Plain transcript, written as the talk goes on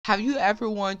Have you ever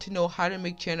wanted to know how to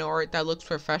make channel art that looks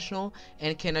professional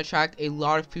and can attract a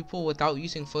lot of people without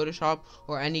using Photoshop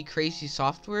or any crazy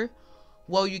software?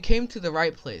 Well, you came to the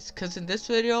right place, because in this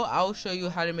video I will show you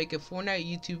how to make a Fortnite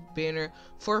YouTube banner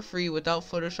for free without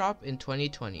Photoshop in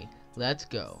 2020. Let's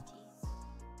go.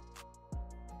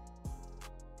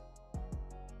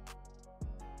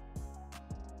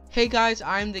 Hey guys,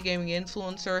 I'm the gaming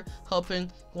influencer, helping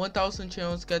 1,000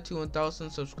 channels get to 1,000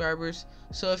 subscribers.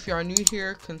 So if you are new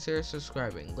here, consider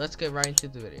subscribing. Let's get right into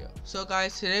the video. So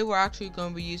guys, today we're actually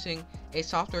going to be using a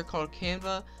software called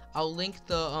Canva. I'll link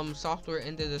the software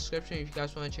in the description if you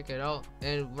guys want to check it out.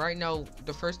 And right now,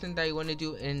 the first thing that you want to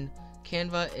do in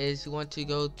Canva is you want to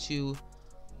go to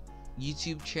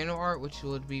YouTube channel art, which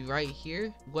would be right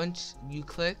here. Once you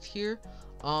click here,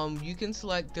 you can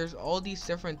select, there's all these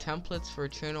different templates for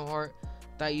channel art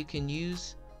that you can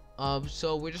use.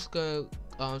 So we're just gonna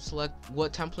select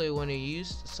what template we want to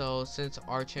use. So since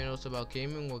our channel is about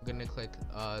gaming, we're gonna click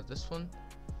this one.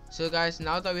 So guys,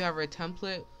 now that we have our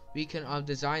template, we can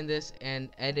design this and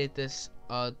edit this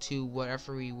to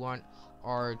whatever we want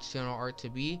our channel art to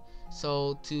be.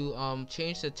 So to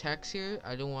change the text here,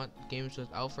 I don't want games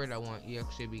with Alfred, I want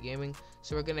EXJB Gaming.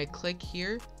 So we're gonna click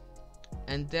here,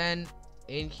 and then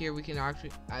in here we can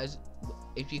actually,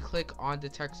 if you click on the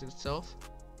text itself,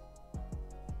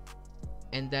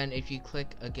 and then if you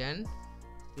click again,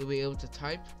 you'll be able to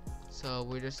type. So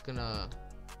we're just gonna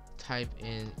type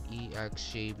in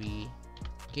EXJB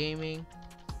Gaming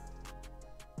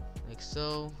like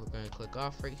so. We're gonna click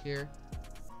off right here,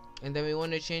 and then we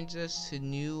want to change this to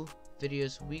new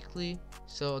videos weekly.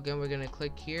 So again, we're gonna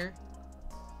click here,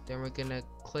 then we're gonna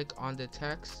click on the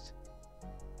text,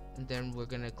 and then we're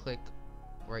gonna click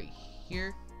right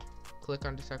here, click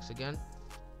on the text again,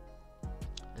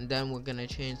 and then we're gonna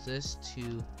change this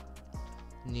to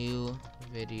new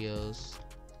videos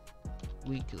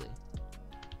weekly.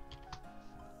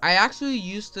 I actually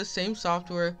used the same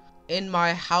software in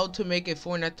my how to make a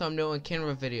Fortnite thumbnail in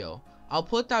Canva video. I'll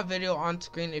put that video on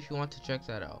screen if you want to check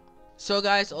that out. So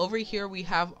guys, over here we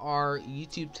have our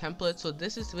YouTube template. So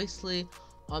this is basically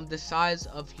the size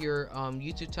of your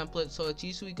YouTube template. So it's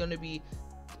usually going to be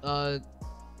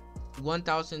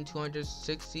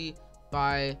 1260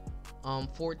 by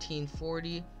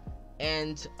 1440,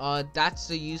 and that's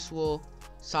the usual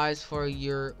size for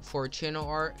your channel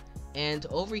art. And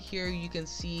over here you can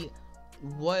see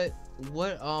what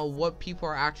people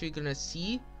are actually gonna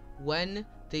see when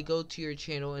they go to your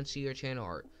channel and see your channel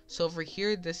art. So over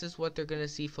here, this is what they're gonna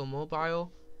see for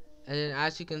mobile, and then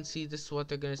as you can see, this is what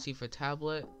they're gonna see for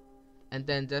tablet, and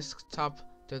then desktop,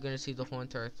 they're gonna see the whole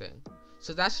entire thing.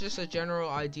 So that's just a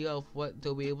general idea of what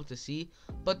they'll be able to see.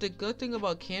 But the good thing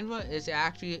about Canva is it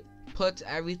actually puts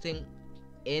everything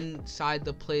inside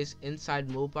the place,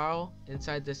 inside mobile,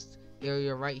 inside this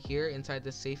area right here, inside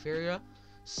the safe area.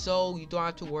 So you don't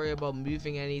have to worry about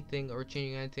moving anything or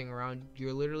changing anything around.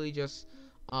 You're literally just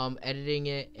editing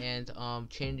it and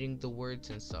changing the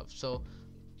words and stuff. So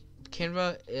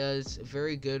Canva is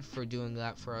very good for doing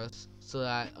that for us, so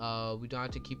that we don't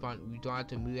have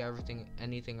to move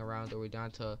anything around, or we don't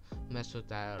have to mess with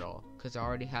that at all, because it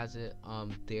already has it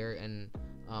there and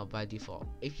by default.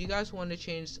 If you guys want to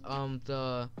change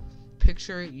the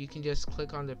picture, you can just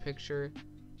click on the picture,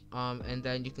 and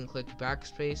then you can click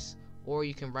backspace, or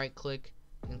you can right click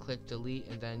and click delete,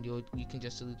 and then you can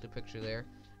just delete the picture there.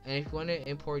 And if you want to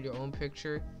import your own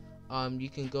picture, you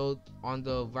can go on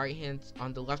the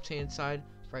left hand side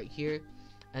right here,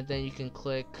 and then you can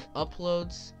click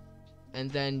uploads, and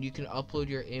then you can upload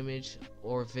your image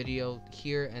or video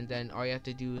here, and then all you have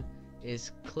to do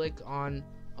is click on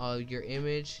your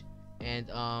image, and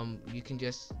you can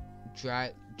just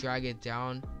drag it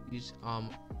down, use on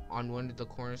one of the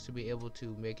corners to be able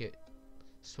to make it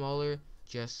smaller.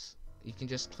 You can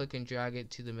just click and drag it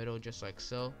to the middle, just like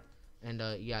so. And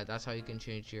yeah, that's how you can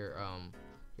change your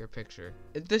picture.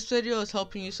 If this video is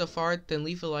helping you so far, then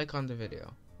leave a like on the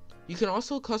video. You can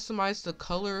also customize the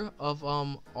color of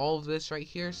all of this right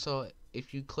here. So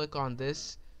if you click on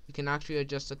this, you can actually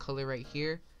adjust the color right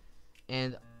here,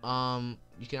 and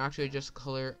you can actually adjust the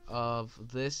color of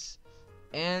this.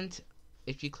 And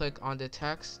if you click on the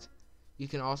text, you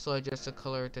can also adjust the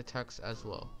color of the text as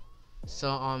well.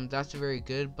 So that's very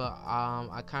good, but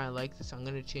I kind of like this. I'm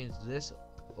gonna change this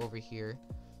over here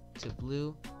to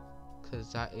blue,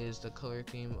 because that is the color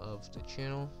theme of the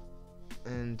channel,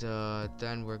 and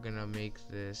then we're gonna make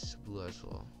this blue as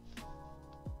well.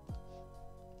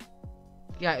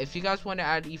 Yeah, if you guys want to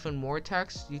add even more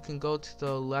text, you can go to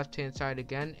the left hand side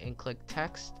again and click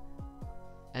text,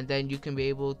 and then you can be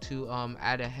able to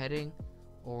add a heading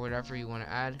or whatever you want to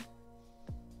add,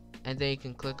 and then you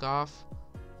can click off,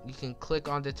 you can click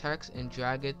on the text and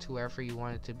drag it to wherever you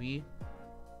want it to be,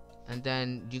 and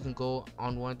then you can go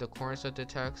on one of the corners of the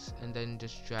text and then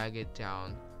just drag it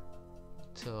down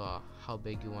to how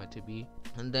big you want it to be,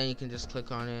 and then you can just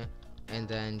click on it and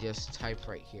then just type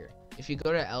right here. If you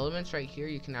go to elements right here,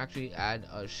 you can actually add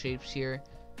shapes here.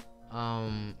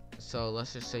 So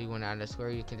let's just say you want to add a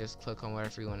square, you can just click on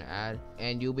whatever you want to add,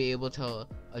 and you'll be able to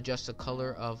adjust the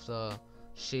color of the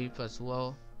shape as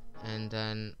well. And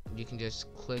then you can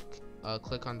just click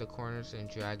on the corners and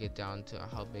drag it down to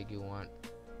how big you want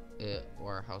it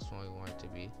or how small you want it to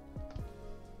be.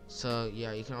 So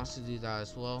yeah, you can also do that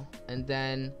as well. And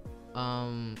then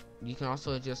you can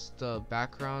also adjust the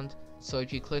background. So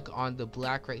if you click on the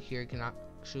black right here, you can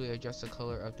actually adjust the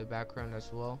color of the background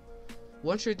as well.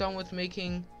 Once you're done with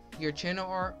making your channel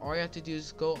art, all you have to do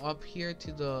is go up here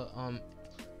to the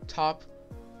top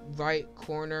right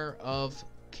corner of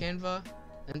Canva,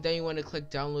 and then you want to click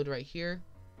download right here,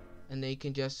 and then you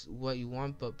can just what you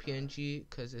want, but PNG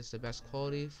because it's the best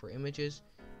quality for images.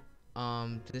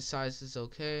 This size is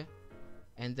okay,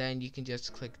 and then you can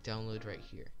just click download right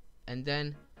here, and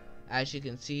then as you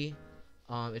can see,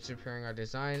 it's preparing our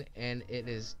design and it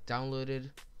is downloaded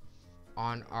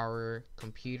on our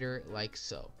computer like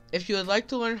so. If you would like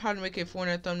to learn how to make a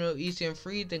Fortnite thumbnail easy and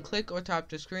free, then click or tap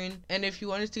the screen. And if you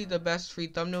want to see the best free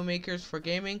thumbnail makers for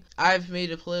gaming, I've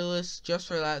made a playlist just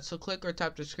for that, so click or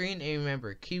tap the screen, and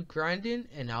remember, keep grinding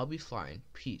and I'll be fine.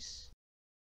 Peace.